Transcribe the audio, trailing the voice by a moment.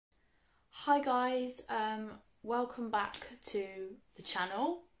Hi guys, welcome back to the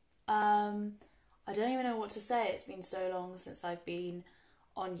channel. I don't even know what to say, it's been so long since I've been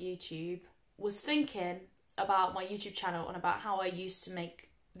on YouTube. Was thinking about my YouTube channel and about how I used to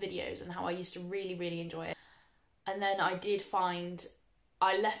make videos and how I used to really enjoy it. And then I did find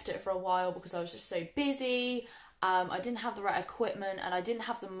I left it for a while because I was just so busy. I didn't have the right equipment and I didn't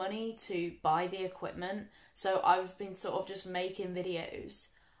have the money to buy the equipment. So I've been sort of just making videos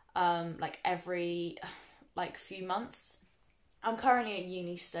like every few months. I'm currently at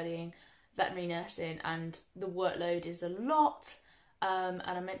uni studying veterinary nursing and the workload is a lot, and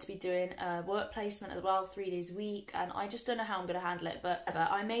I'm meant to be doing a work placement as well 3 days a week, and I just don't know how I'm going to handle it. But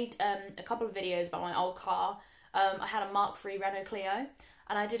I made a couple of videos about my old car. I had a Mark III Renault Clio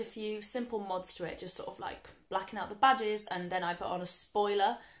and I did a few simple mods to it, just sort of like blacking out the badges, and then I put on a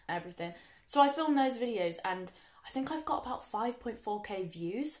spoiler and everything. So I filmed those videos and I think I've got about 5.4k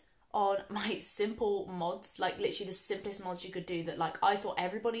views on my simple mods, like literally the simplest mods you could do that like I thought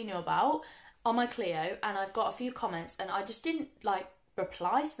everybody knew about on my Clio. And I've got a few comments and I just didn't like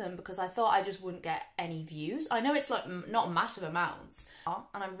reply to them because I thought I just wouldn't get any views. I know it's like not massive amounts, and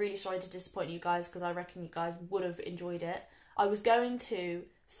I'm really sorry to disappoint you guys because I reckon you guys would have enjoyed it. I was going to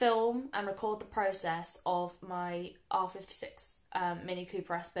film and record the process of my R56 Mini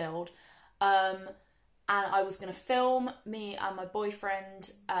Cooper S build, and I was going to film me and my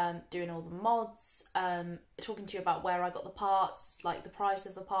boyfriend doing all the mods, talking to you about where I got the parts, like the price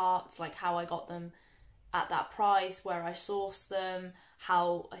of the parts, like how I got them at that price, where I sourced them,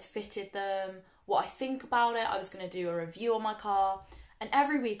 how I fitted them, what I think about it. I was going to do a review on my car, and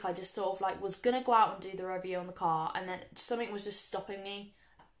every week I just sort of like was going to go out and do the review on the car, and then something was just stopping me.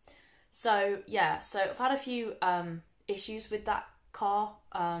 So yeah, so I've had a few issues with that car.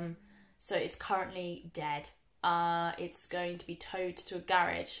 So it's currently dead. It's going to be towed to a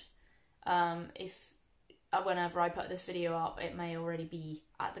garage. Whenever I put this video up, it may already be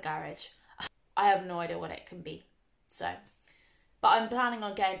at the garage. I have no idea what it can be. But I'm planning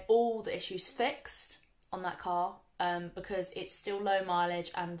on getting all the issues fixed on that car, because it's still low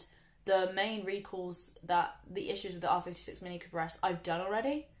mileage, and the main recalls, that the issues with the R56 Mini Cooper S I've done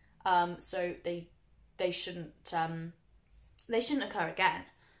already. So they shouldn't occur again.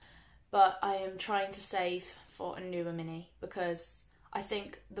 But I am trying to save for a newer Mini because I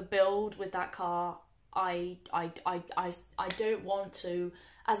think the build with that car, I don't want to.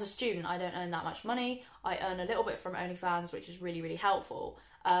 As a student, I don't earn that much money. I earn a little bit from OnlyFans, which is really helpful.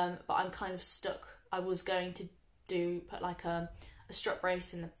 But I'm kind of stuck. I was going to put like a strut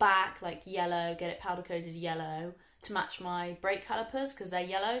brace in the back, like yellow, get it powder coated yellow to match my brake calipers because they're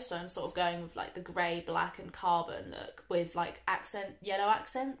yellow. So I'm sort of going with like the grey, black and carbon look with like yellow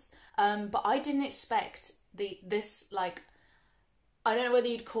accents. But I didn't expect this like, I don't know whether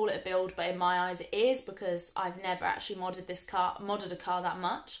you'd call it a build, but in my eyes it is, because I've never actually modded a car that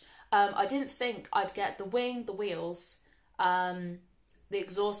much. I didn't think I'd get the wing, the wheels, the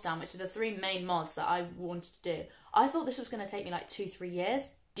exhaust down, which are the three main mods that I wanted to do. I thought this was going to take me like 2-3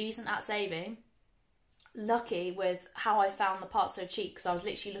 years. Decent at saving. Lucky with how I found the parts so cheap, because I was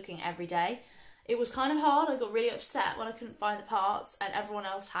literally looking every day. It was kind of hard. I got really upset when I couldn't find the parts and everyone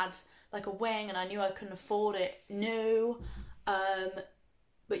else had like a wing and I knew I couldn't afford it new.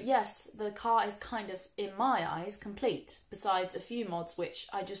 But yes, the car is kind of, in my eyes, complete, besides a few mods which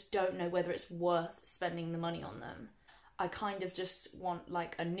I just don't know whether it's worth spending the money on them. I kind of just want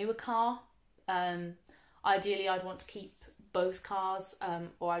like a newer car. Ideally I'd want to keep both cars,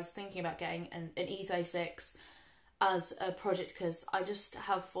 or I was thinking about getting an E36 as a project because I just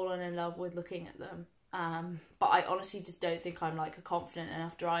have fallen in love with looking at them. But I honestly just don't think I'm like a confident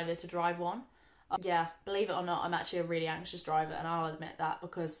enough driver to drive one. Yeah, believe it or not, I'm actually a really anxious driver, and I'll admit that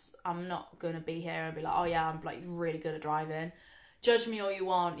because I'm not going to be here and be like, oh yeah, I'm like really good at driving. Judge me all you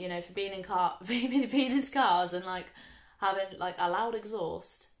want, you know, for being in cars and like having like a loud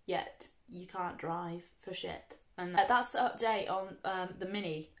exhaust, yet you can't drive for shit. And that's the update on the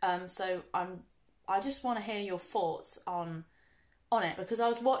Mini. So I just want to hear your thoughts on it, because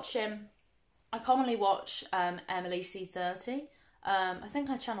I commonly watch Emily C30. I think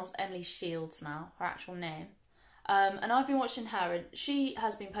her channel's Emily Shields now, her actual name. And I've been watching her, and she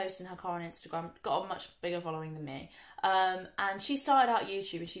has been posting her car on Instagram, got a much bigger following than me. And she started out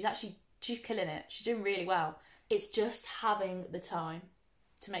YouTube and she's killing it. She's doing really well. It's just having the time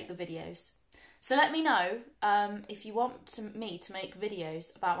to make the videos. So let me know if you want me to make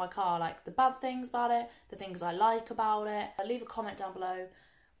videos about my car, like the bad things about it, the things I like about it. Leave a comment down below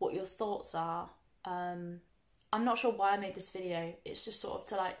what your thoughts are. I'm not sure why I made this video. It's just sort of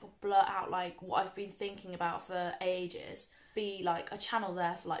to like blurt out like what I've been thinking about for ages. be like a channel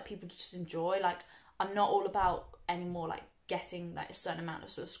there for like people to just enjoy. Like, I'm not all about anymore like getting like a certain amount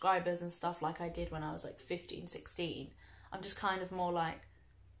of subscribers and stuff like I did when I was like 15, 16. I'm just kind of more like,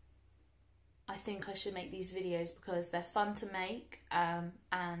 I think I should make these videos because they're fun to make,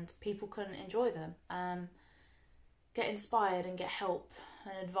 and people can enjoy them, get inspired and get help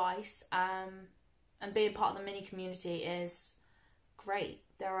and advice, and being part of the mini community is great.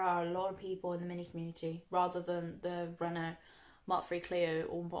 There are a lot of people in the mini community rather than the Renault Mark III Clio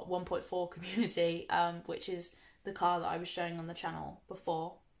or 1.4 community, which is the car that I was showing on the channel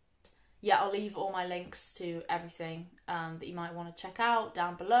before. Yeah, I'll leave all my links to everything that you might want to check out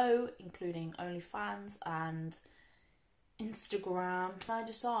down below, including OnlyFans and Instagram. I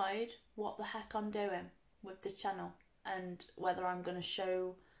decide what the heck I'm doing with the channel and whether I'm going to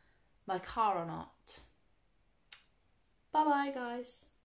show my car or not. Bye bye, guys.